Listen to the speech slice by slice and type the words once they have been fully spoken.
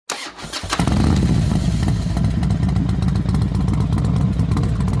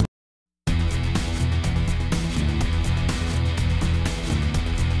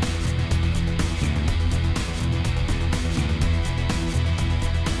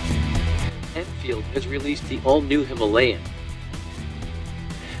Enfield has released the all-new Himalayan.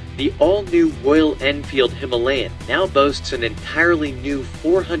 The all-new Royal Enfield Himalayan now boasts an entirely new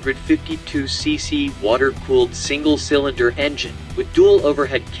 452cc water-cooled single-cylinder engine with dual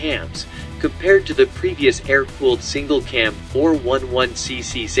overhead cams compared to the previous air-cooled single-cam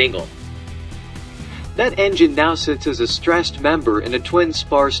 411cc single. That engine now sits as a stressed member in a twin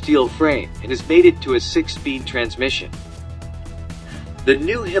spar steel frame and is mated to a 6-speed transmission. The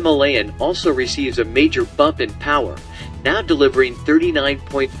new Himalayan also receives a major bump in power, now delivering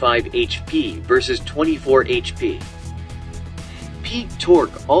 39.5 HP versus 24 HP. Peak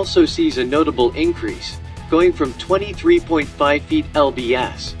torque also sees a notable increase, going from 23.5 feet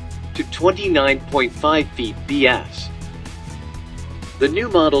lbs to 29.5 feet bs. The new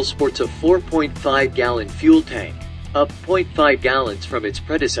model sports a 4.5-gallon fuel tank, up 0.5 gallons from its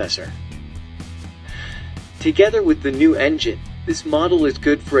predecessor. Together with the new engine, this model is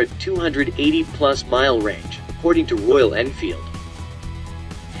good for a 280-plus mile range, according to Royal Enfield.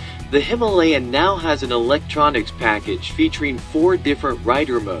 The Himalayan now has an electronics package featuring 4 different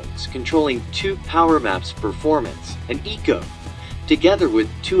rider modes, controlling 2 power maps performance and eco, together with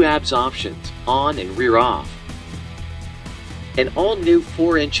 2 ABS options, on and rear off. An all-new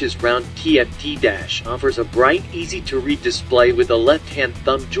 4 inches round TFT dash offers a bright, easy-to-read display with a left-hand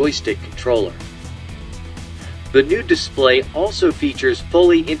thumb joystick controller. The new display also features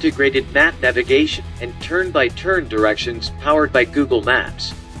fully integrated map navigation and turn-by-turn directions powered by Google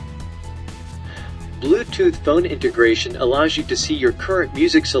Maps. Bluetooth phone integration allows you to see your current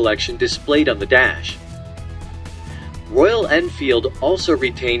music selection displayed on the dash. Royal Enfield also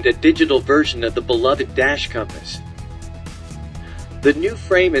retained a digital version of the beloved dash compass. The new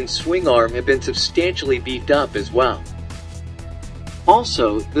frame and swing arm have been substantially beefed up as well.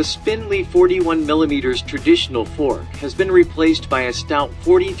 Also, the spindly 41mm traditional fork has been replaced by a stout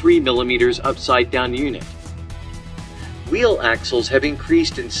 43mm upside-down unit. Wheel axles have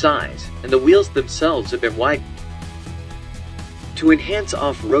increased in size, and the wheels themselves have been widened. To enhance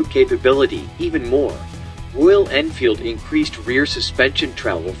off-road capability even more, Royal Enfield increased rear suspension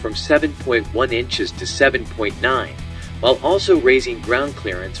travel from 7.1 inches to 7.9, while also raising ground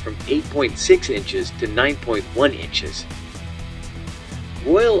clearance from 8.6 inches to 9.1 inches.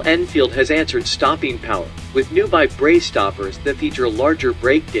 Royal Enfield has answered stopping power with new by-brace stoppers that feature larger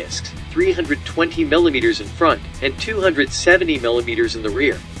brake discs, 320mm in front and 270mm in the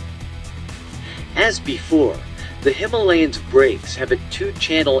rear. As before, the Himalayan's brakes have a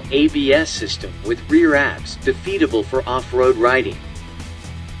 2-channel ABS system with rear ABS, defeatable for off-road riding.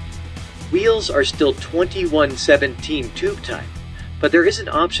 Wheels are still 21/17 tube type, but there is an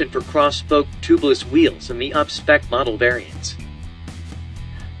option for cross-spoke tubeless wheels in the up-spec model variants.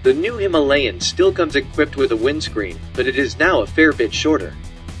 The new Himalayan still comes equipped with a windscreen, but it is now a fair bit shorter.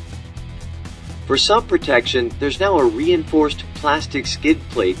 For some protection, there's now a reinforced plastic skid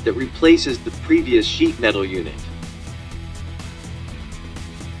plate that replaces the previous sheet metal unit.